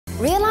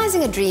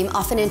Realizing a dream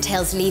often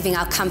entails leaving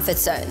our comfort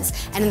zones,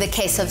 and in the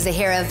case of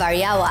Zahirah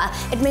Variawa,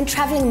 it meant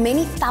traveling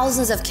many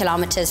thousands of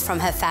kilometers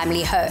from her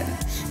family home.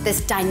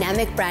 This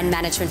dynamic brand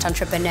management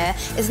entrepreneur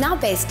is now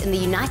based in the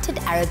United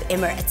Arab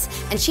Emirates,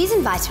 and she's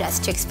invited us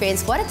to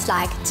experience what it's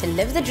like to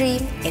live the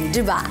dream in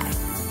Dubai.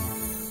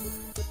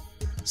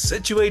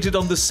 Situated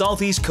on the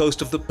southeast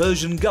coast of the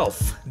Persian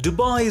Gulf,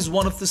 Dubai is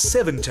one of the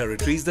 7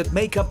 territories that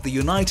make up the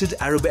United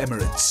Arab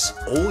Emirates,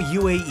 or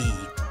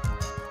UAE.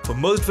 For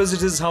most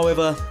visitors,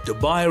 however,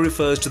 Dubai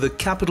refers to the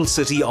capital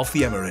city of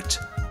the emirate.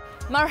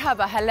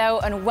 Marhaba, hello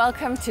and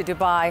welcome to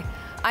Dubai.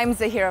 I'm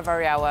Zahirah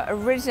Variawa,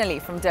 originally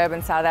from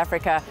Durban, South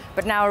Africa,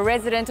 but now a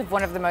resident of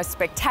one of the most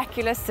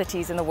spectacular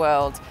cities in the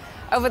world.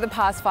 Over the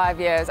past 5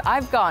 years,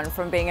 I've gone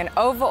from being an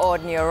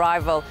overordinary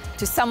arrival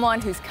to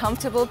someone who's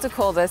comfortable to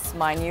call this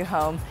my new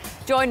home.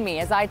 Join me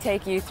as I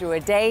take you through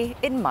a day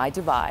in my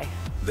Dubai.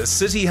 The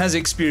city has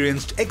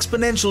experienced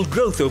exponential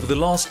growth over the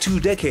last 2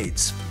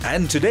 decades,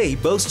 and today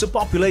boasts a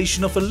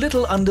population of a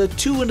little under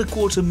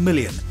 2.25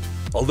 million.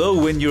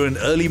 Although when you're an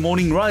early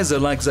morning riser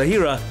like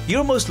Zahirah,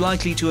 you're most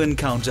likely to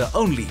encounter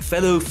only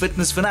fellow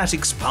fitness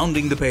fanatics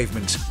pounding the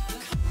pavement.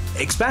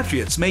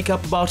 Expatriates make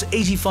up about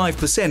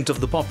 85%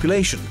 of the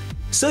population,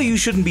 so you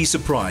shouldn't be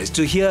surprised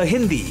to hear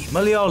Hindi,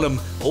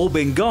 Malayalam or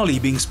Bengali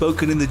being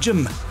spoken in the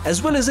gym,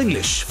 as well as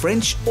English,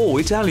 French or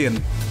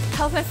Italian.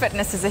 Health and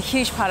fitness is a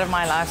huge part of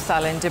my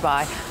lifestyle in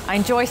Dubai. I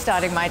enjoy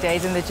starting my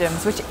days in the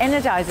gyms, which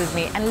energizes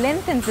me and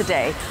lengthens the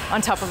day.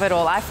 On top of it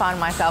all, I found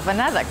myself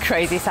another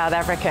crazy South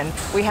African.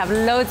 We have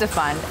loads of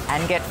fun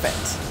and get fit.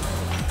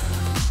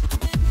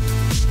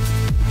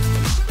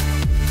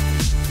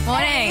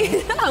 Morning.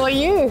 Hey, how are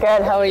you?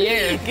 Good, how are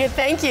you? Good,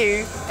 thank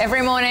you.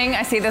 Every morning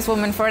I see this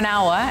woman for an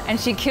hour and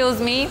she kills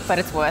me, but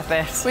it's worth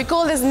it. We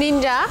call this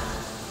Ninja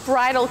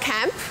Bridal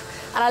Camp.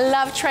 And I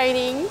love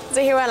training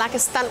Zahirah like a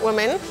stunt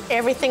woman.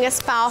 Everything is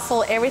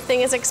powerful,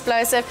 everything is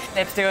explosive.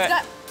 Let's do it.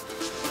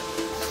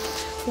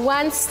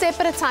 One step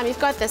at a time, you've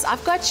got this.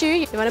 I've got you.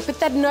 You want to put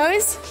that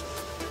nose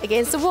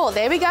against the wall.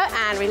 There we go,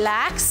 and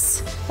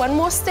relax. One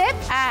more step,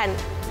 and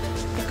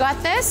you've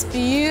got this.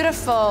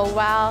 Beautiful,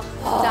 well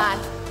done.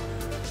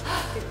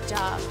 Good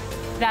job.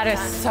 That is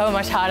so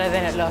much harder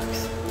than it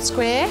looks.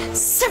 Square,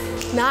 sip,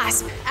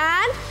 nice.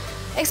 And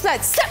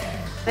explode, sip.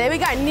 There we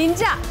go,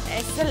 Ninja.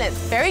 Excellent,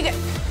 very good.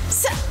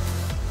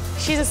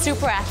 She's a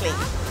super athlete.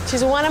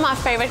 She's one of my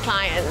favorite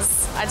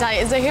clients. I tell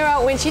you,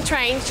 Zahirah, when she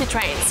trains, she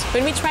trains.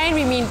 When we train,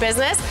 we mean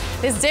business.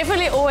 There's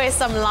definitely always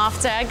some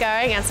laughter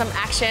going and some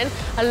action.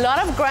 A lot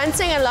of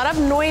grunting, a lot of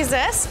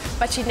noises,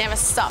 but she never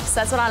stops.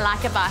 That's what I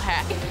like about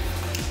her.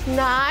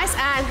 Nice,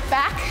 and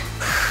back.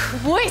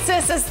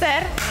 Voices, sister.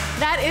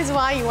 That is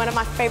why you're one of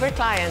my favorite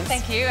clients.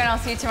 Thank you, and I'll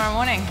see you tomorrow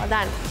morning. Well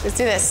done. Let's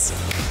do this.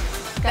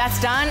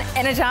 That's done,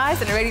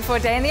 energized, and ready for a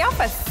day in the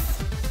office.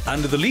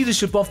 Under the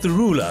leadership of the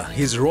ruler,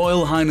 His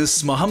Royal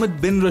Highness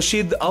Mohammed bin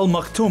Rashid Al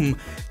Maktoum,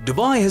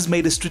 Dubai has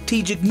made a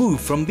strategic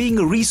move from being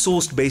a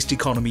resource-based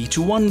economy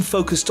to one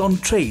focused on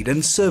trade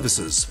and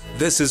services.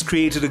 This has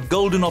created a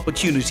golden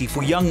opportunity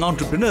for young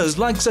entrepreneurs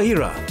like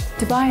Zahirah.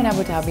 Dubai and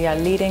Abu Dhabi are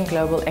leading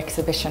global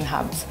exhibition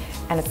hubs,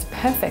 and it's a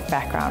perfect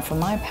background for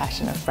my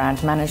passion of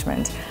brand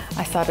management.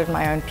 I started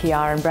my own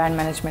PR and brand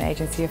management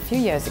agency a few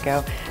years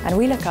ago, and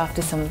we look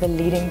after some of the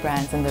leading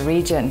brands in the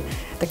region.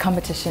 The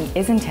competition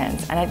is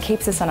intense and it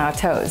keeps us on our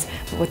toes,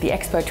 but with the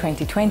Expo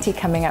 2020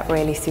 coming up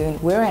really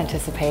soon, we're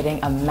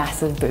anticipating a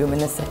massive boom in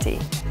the city.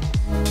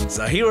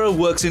 Zahirah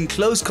works in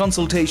close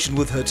consultation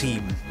with her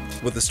team.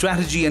 With the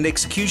strategy and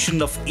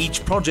execution of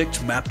each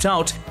project mapped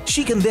out,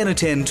 she can then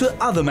attend to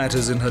other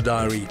matters in her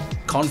diary,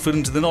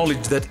 confident in the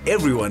knowledge that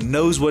everyone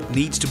knows what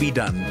needs to be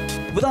done,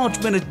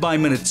 without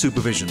minute-by-minute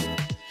supervision.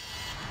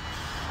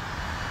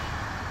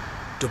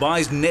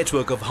 Dubai's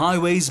network of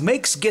highways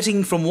makes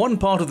getting from one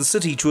part of the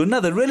city to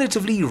another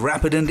relatively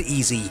rapid and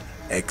easy,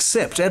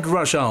 except at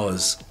rush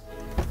hours.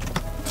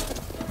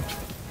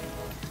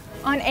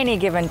 On any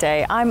given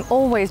day, I'm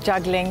always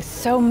juggling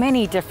so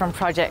many different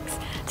projects.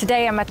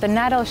 Today I'm at the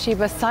Nad Al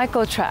Sheba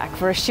cycle track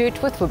for a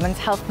shoot with Women's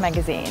Health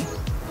magazine.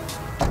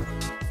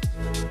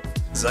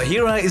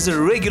 Zahirah is a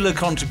regular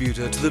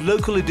contributor to the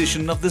local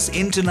edition of this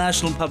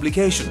international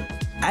publication,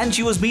 and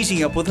she was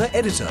meeting up with her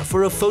editor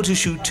for a photo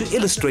shoot to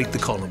illustrate the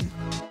column.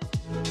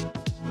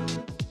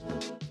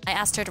 I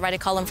asked her to write a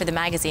column for the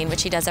magazine, which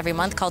she does every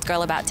month, called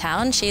Girl About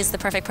Town. She's the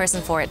perfect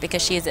person for it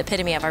because she is the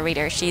epitome of our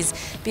reader. She's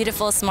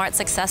beautiful, smart,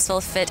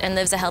 successful, fit, and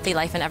lives a healthy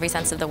life in every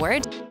sense of the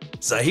word.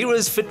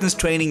 Zahirah's fitness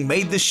training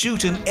made the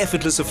shoot an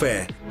effortless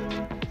affair.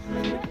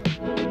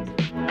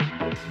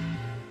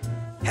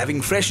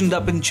 Having freshened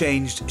up and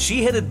changed,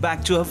 she headed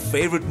back to her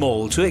favorite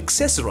mall to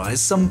accessorize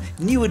some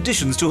new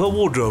additions to her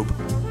wardrobe.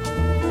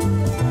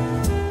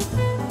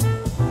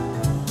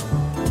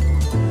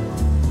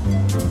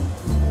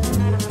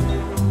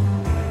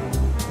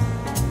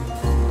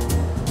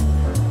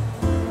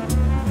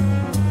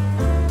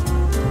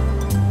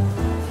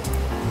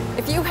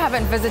 If you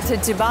haven't visited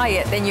Dubai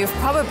yet, then you've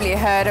probably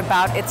heard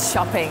about its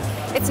shopping.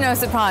 It's no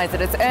surprise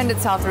that it's earned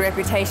itself a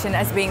reputation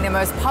as being the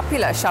most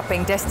popular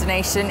shopping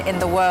destination in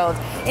the world.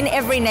 In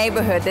every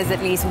neighborhood, there's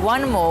at least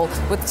one mall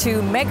with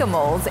 2 mega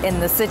malls in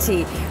the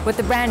city. With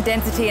the brand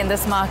density in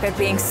this market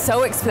being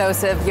so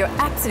explosive, you're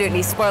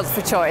absolutely spoiled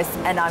for choice,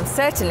 and I'm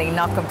certainly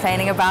not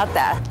complaining about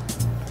that.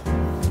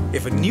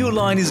 If a new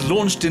line is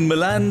launched in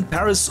Milan,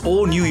 Paris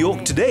or New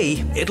York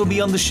today, it'll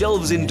be on the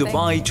shelves in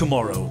Dubai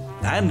tomorrow.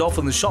 And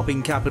often the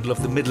shopping capital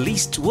of the Middle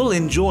East will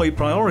enjoy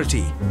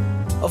priority.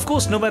 Of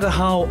course, no matter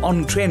how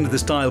on-trend the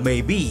style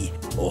may be,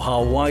 or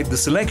how wide the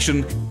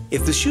selection,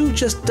 if the shoe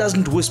just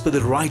doesn't whisper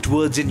the right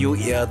words in your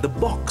ear, the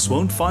box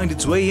won't find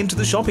its way into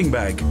the shopping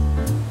bag.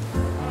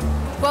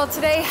 Well,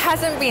 today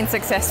hasn't been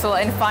successful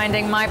in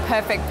finding my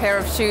perfect pair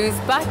of shoes,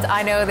 but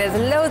I know there's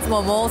loads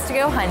more malls to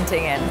go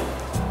hunting in.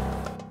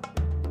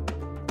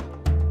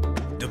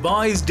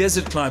 Dubai's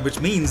desert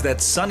climate means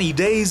that sunny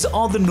days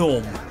are the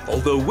norm,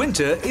 although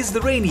winter is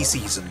the rainy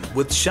season,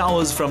 with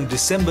showers from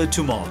December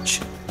to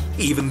March.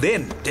 Even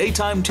then,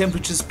 daytime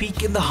temperatures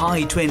peak in the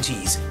high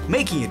 20s,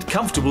 making it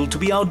comfortable to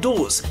be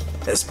outdoors,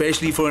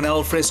 especially for an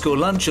al fresco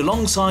lunch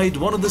alongside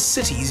one of the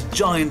city's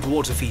giant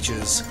water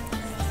features.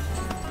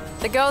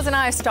 The girls and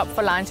I stopped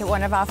for lunch at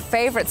one of our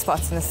favorite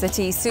spots in the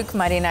city, Souk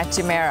Madinat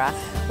Jumeirah.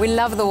 We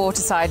love the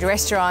waterside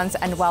restaurants,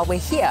 and while we're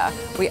here,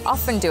 we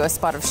often do a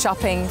spot of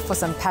shopping for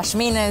some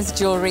pashminas,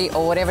 jewelry,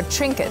 or whatever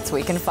trinkets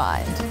we can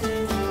find.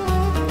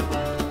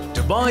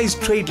 Dubai's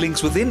trade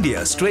links with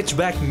India stretch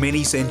back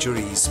many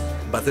centuries,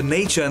 but the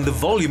nature and the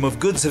volume of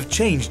goods have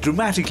changed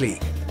dramatically.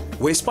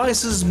 Where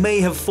spices may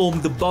have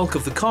formed the bulk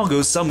of the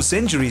cargo some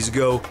centuries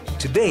ago,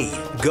 today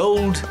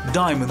gold,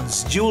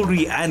 diamonds,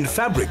 jewelry and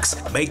fabrics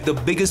make the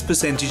biggest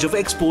percentage of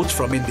exports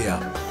from India.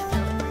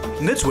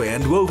 Knitwear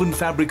and woven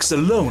fabrics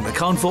alone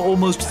account for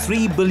almost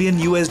 $3 billion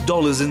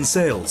in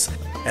sales.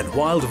 And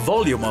while the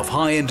volume of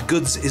high-end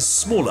goods is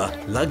smaller,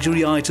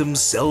 luxury items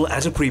sell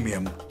at a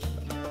premium.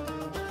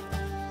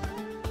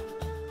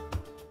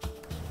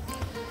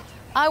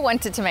 I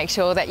wanted to make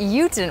sure that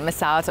you didn't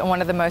miss out on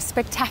one of the most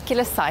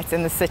spectacular sights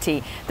in the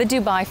city, the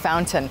Dubai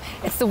Fountain.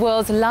 It's the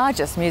world's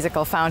largest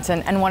musical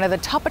fountain and one of the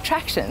top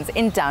attractions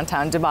in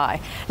downtown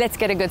Dubai. Let's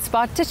get a good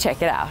spot to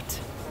check it out.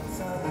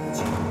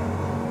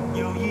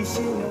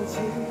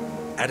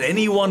 At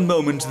any one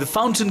moment, the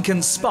fountain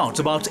can spout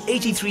about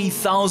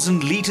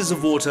 83,000 litres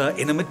of water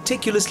in a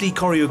meticulously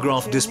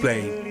choreographed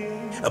display.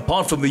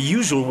 Apart from the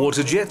usual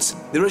water jets,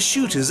 there are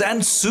shooters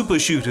and super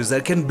shooters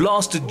that can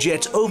blast a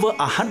jet over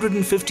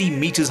 150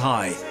 meters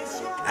high.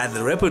 And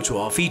the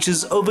repertoire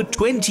features over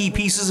 20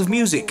 pieces of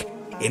music,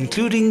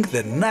 including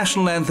the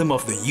national anthem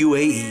of the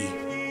UAE.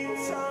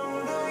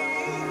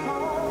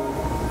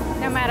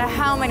 No matter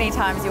how many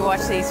times you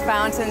watch these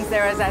fountains,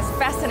 they're as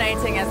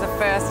fascinating as the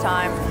first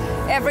time.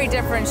 Every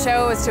different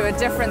show is to a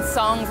different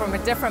song from a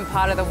different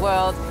part of the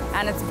world,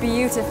 and it's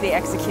beautifully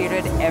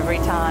executed every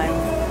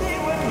time.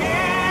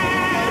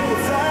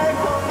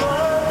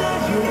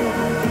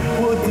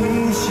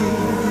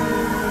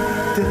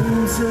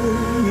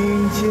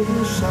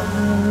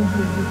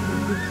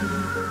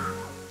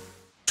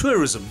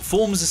 Tourism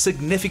forms a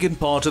significant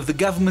part of the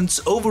government's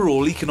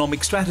overall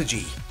economic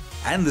strategy,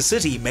 and the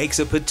city makes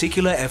a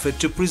particular effort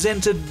to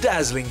present a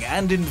dazzling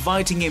and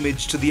inviting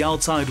image to the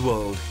outside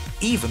world,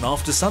 even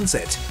after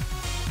sunset.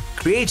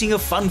 Creating a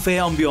funfair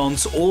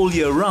ambiance all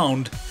year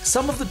round,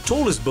 some of the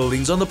tallest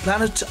buildings on the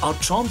planet are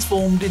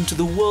transformed into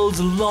the world's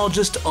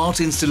largest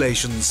art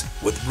installations,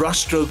 with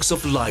brushstrokes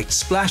of light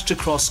splashed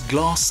across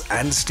glass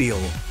and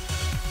steel.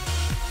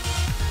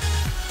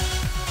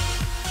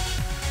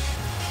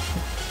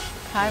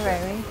 Hi,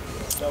 Rory.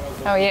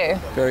 How are you?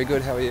 Very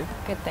good, how are you?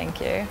 Good, thank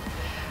you.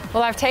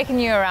 Well, I've taken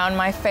you around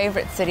my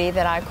favorite city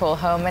that I call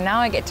home, and now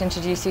I get to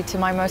introduce you to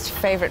my most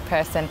favorite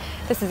person.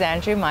 This is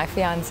Andrew, my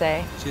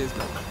fiancé. Cheers,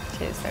 mate.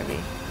 Cheers, baby.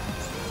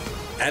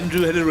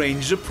 Andrew had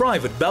arranged a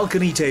private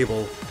balcony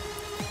table.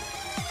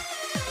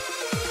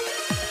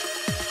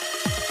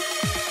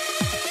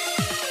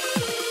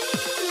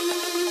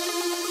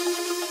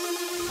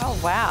 Oh,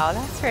 wow,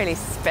 that's really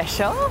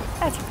special.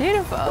 That's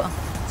beautiful.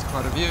 It's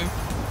quite a view.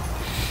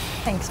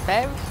 Thanks,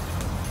 babe.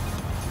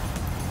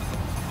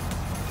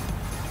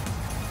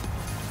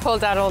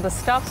 Pulled out all the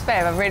stops,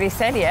 babe. I've really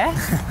said yes.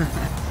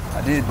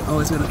 I did.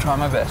 Always got to try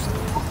my best.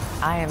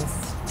 I am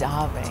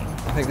starving.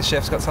 I think the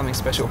chef's got something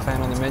special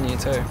planned on the menu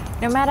too.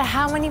 No matter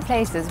how many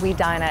places we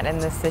dine at in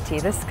this city,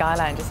 this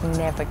skyline just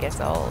never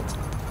gets old.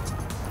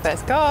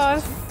 First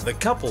course. The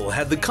couple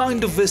had the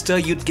kind of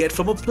vista you'd get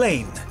from a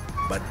plane,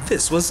 but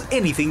this was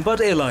anything but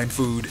airline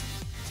food.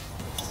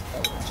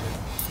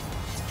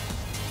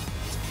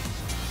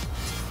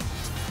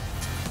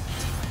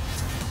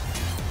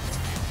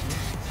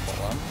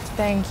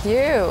 Thank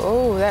you.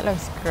 Oh, that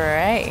looks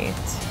great.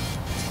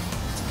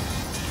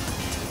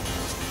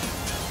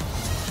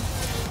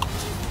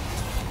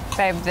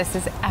 Babe, this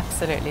is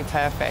absolutely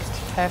perfect.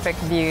 Perfect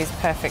views,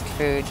 perfect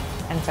food,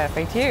 and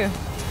perfect you.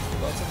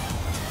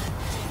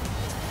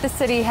 The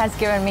city has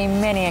given me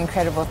many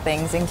incredible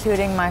things,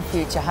 including my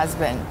future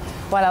husband.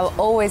 While I'll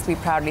always be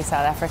proudly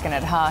South African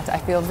at heart, I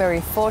feel very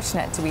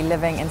fortunate to be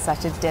living in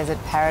such a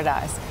desert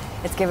paradise.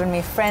 It's given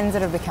me friends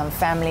that have become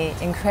family,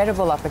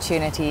 incredible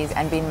opportunities,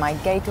 and been my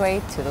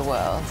gateway to the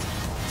world.